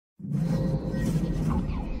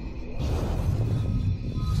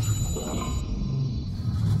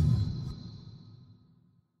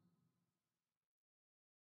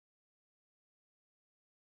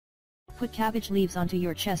Put cabbage leaves onto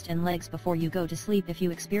your chest and legs before you go to sleep if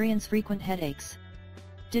you experience frequent headaches.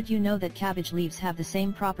 Did you know that cabbage leaves have the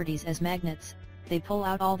same properties as magnets? They pull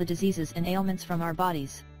out all the diseases and ailments from our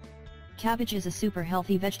bodies. Cabbage is a super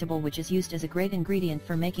healthy vegetable which is used as a great ingredient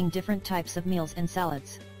for making different types of meals and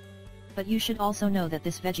salads. But you should also know that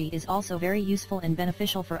this veggie is also very useful and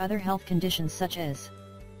beneficial for other health conditions such as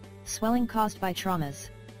swelling caused by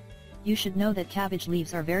traumas. You should know that cabbage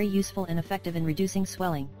leaves are very useful and effective in reducing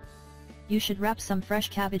swelling. You should wrap some fresh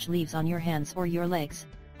cabbage leaves on your hands or your legs,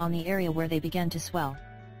 on the area where they began to swell.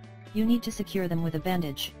 You need to secure them with a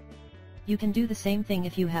bandage. You can do the same thing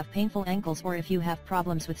if you have painful ankles or if you have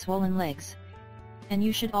problems with swollen legs. And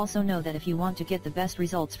you should also know that if you want to get the best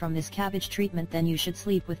results from this cabbage treatment, then you should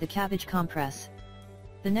sleep with the cabbage compress.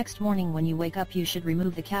 The next morning when you wake up, you should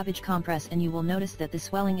remove the cabbage compress and you will notice that the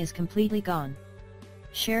swelling is completely gone.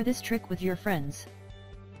 Share this trick with your friends.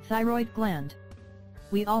 Thyroid gland.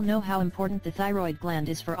 We all know how important the thyroid gland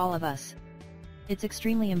is for all of us. It's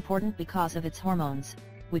extremely important because of its hormones,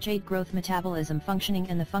 which aid growth, metabolism functioning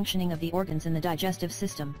and the functioning of the organs in the digestive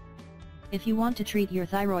system. If you want to treat your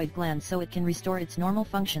thyroid gland so it can restore its normal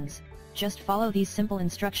functions, just follow these simple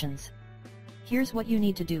instructions. Here's what you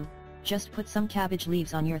need to do: just put some cabbage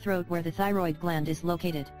leaves on your throat where the thyroid gland is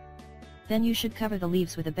located. Then you should cover the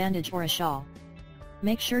leaves with a bandage or a shawl.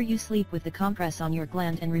 Make sure you sleep with the compress on your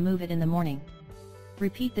gland and remove it in the morning.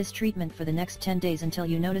 Repeat this treatment for the next 10 days until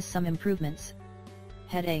you notice some improvements.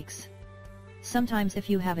 Headaches. Sometimes if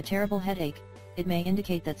you have a terrible headache, it may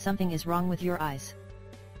indicate that something is wrong with your eyes.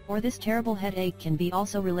 Or this terrible headache can be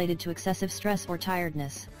also related to excessive stress or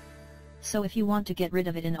tiredness. So if you want to get rid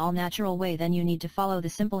of it in all natural way, then you need to follow the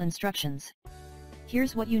simple instructions.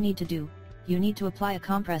 Here's what you need to do: you need to apply a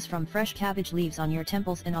compress from fresh cabbage leaves on your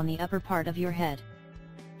temples and on the upper part of your head.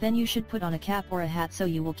 Then you should put on a cap or a hat so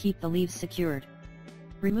you will keep the leaves secured.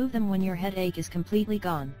 Remove them when your headache is completely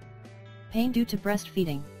gone. Pain due to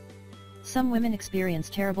breastfeeding. Some women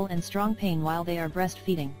experience terrible and strong pain while they are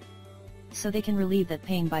breastfeeding. So they can relieve that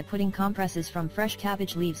pain by putting compresses from fresh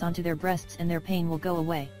cabbage leaves onto their breasts and their pain will go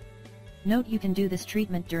away. Note: you can do this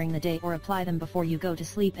treatment during the day or apply them before you go to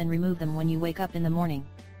sleep and remove them when you wake up in the morning.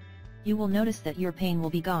 You will notice that your pain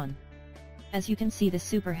will be gone. As you can see, this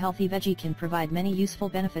super healthy veggie can provide many useful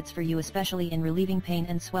benefits for you, especially in relieving pain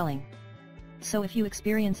and swelling. So if you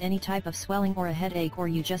experience any type of swelling or a headache, or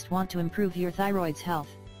you just want to improve your thyroid's health,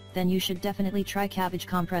 then you should definitely try cabbage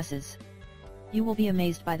compresses. You will be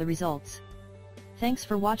amazed by the results. Thanks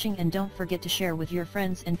for watching, and don't forget to share with your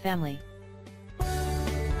friends and family.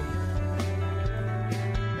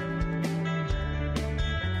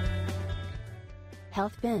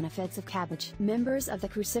 Health benefits of cabbage. Members of the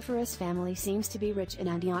cruciferous family seems to be rich in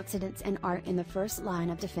antioxidants and are in the first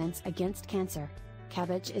line of defense against cancer.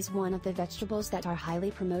 Cabbage is one of the vegetables that are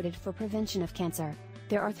highly promoted for prevention of cancer.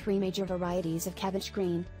 There are 3 major varieties of cabbage: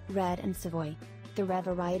 green, red and savoy. The red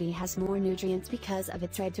variety has more nutrients because of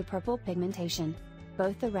its red to purple pigmentation.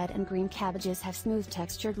 Both the red and green cabbages have smooth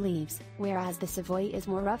textured leaves, whereas the savoy is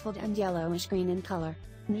more ruffled and yellowish green in color.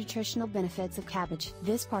 Nutritional benefits of cabbage.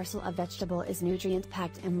 This parcel of vegetable is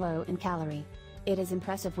nutrient-packed and low in calorie. It is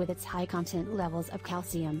impressive with its high content levels of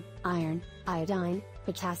calcium, iron, iodine,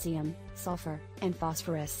 potassium, sulfur, and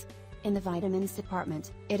phosphorus. In the vitamins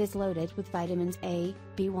department, it is loaded with vitamins A,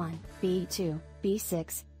 B1, B2,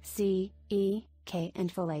 B6, C, E, K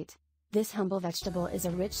and folate. This humble vegetable is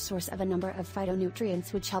a rich source of a number of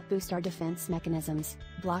phytonutrients which help boost our defense mechanisms,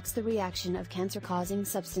 blocks the reaction of cancer-causing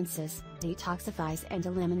substances, detoxifies and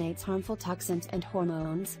eliminates harmful toxins and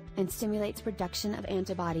hormones, and stimulates production of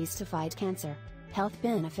antibodies to fight cancer. Health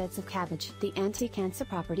benefits of cabbage. The anti-cancer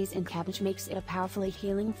properties in cabbage makes it a powerfully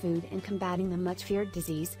healing food in combating the much-feared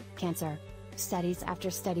disease, cancer. Studies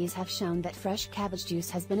after studies have shown that fresh cabbage juice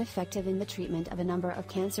has been effective in the treatment of a number of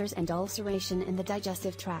cancers and ulceration in the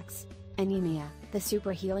digestive tracts. Anemia. The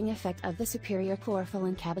super healing effect of the superior chlorophyll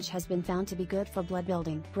in cabbage has been found to be good for blood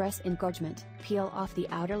building. Breast engorgement. Peel off the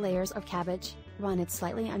outer layers of cabbage, run it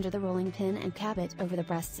slightly under the rolling pin and cap it over the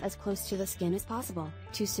breasts as close to the skin as possible,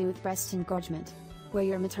 to soothe breast engorgement. Wear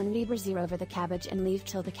your maternity brassiere over the cabbage and leave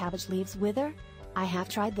till the cabbage leaves wither. I have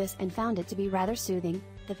tried this and found it to be rather soothing,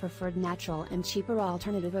 the preferred natural and cheaper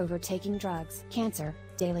alternative over taking drugs. Cancer.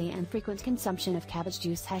 Daily and frequent consumption of cabbage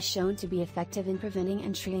juice has shown to be effective in preventing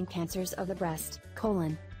and treating cancers of the breast,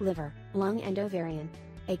 colon, liver, lung and ovarian.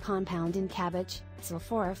 A compound in cabbage,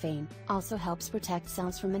 sulforaphane, also helps protect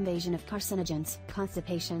cells from invasion of carcinogens.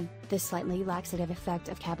 Constipation. The slightly laxative effect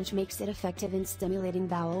of cabbage makes it effective in stimulating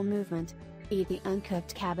bowel movement. Eat the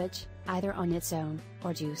uncooked cabbage, either on its own,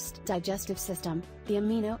 or juiced. Digestive system. The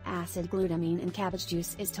amino acid glutamine in cabbage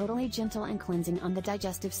juice is totally gentle and cleansing on the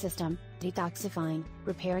digestive system, detoxifying,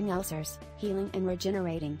 repairing ulcers, healing and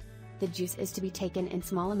regenerating. The juice is to be taken in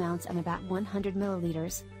small amounts of about 100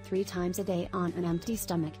 milliliters, 3 times a day on an empty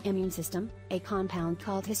stomach. Immune system. A compound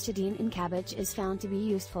called histidine in cabbage is found to be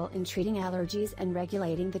useful in treating allergies and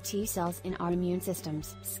regulating the T cells in our immune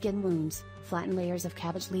systems. Skin wounds. Flatten layers of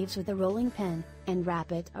cabbage leaves with a rolling pin, and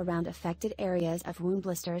wrap it around affected areas of wound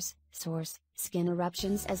blisters, sores, skin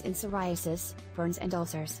eruptions as in psoriasis, burns and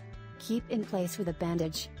ulcers. Keep in place with a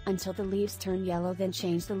bandage, until the leaves turn yellow, then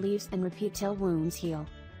change the leaves and repeat till wounds heal.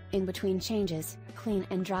 In between changes, clean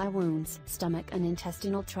and dry wounds. Stomach and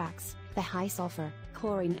intestinal tracts. The high sulfur,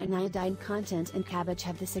 chlorine and iodine content in cabbage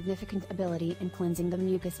have the significant ability in cleansing the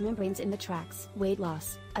mucous membranes in the tracts. Weight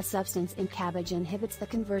loss. A substance in cabbage inhibits the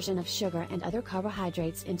conversion of sugar and other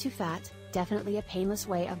carbohydrates into fat, definitely a painless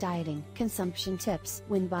way of dieting. Consumption tips.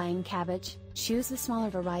 When buying cabbage, choose the smaller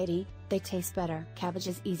variety, they taste better. Cabbage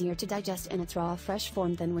is easier to digest in its raw fresh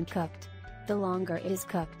form than when cooked. The longer it is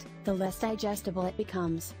cooked, the less digestible it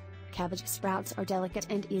becomes. Cabbage sprouts are delicate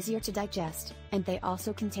and easier to digest, and they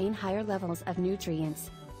also contain higher levels of nutrients.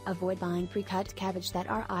 Avoid buying pre-cut cabbage that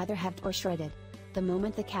are either halved or shredded. The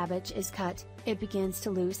moment the cabbage is cut, it begins to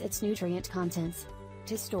lose its nutrient contents.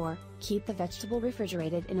 To store, keep the vegetable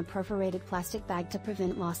refrigerated in a perforated plastic bag to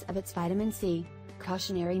prevent loss of its vitamin C.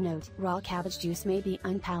 Cautionary note: raw cabbage juice may be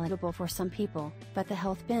unpalatable for some people, but the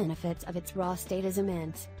health benefits of its raw state is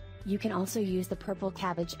immense. You can also use the purple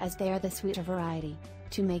cabbage as they are the sweeter variety.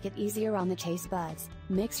 To make it easier on the taste buds,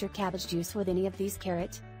 mix your cabbage juice with any of these: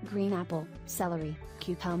 carrot, green apple, celery,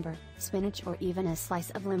 cucumber, spinach, or even a slice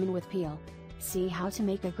of lemon with peel. See how to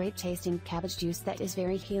make a great tasting cabbage juice that is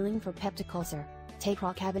very healing for peptic ulcer. Take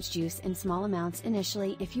raw cabbage juice in small amounts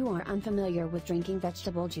initially if you are unfamiliar with drinking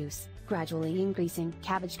vegetable juice. Gradually increasing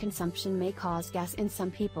cabbage consumption may cause gas in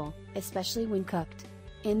some people, especially when cooked.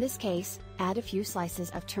 In this case, add a few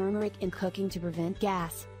slices of turmeric in cooking to prevent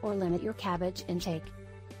gas, or limit your cabbage intake.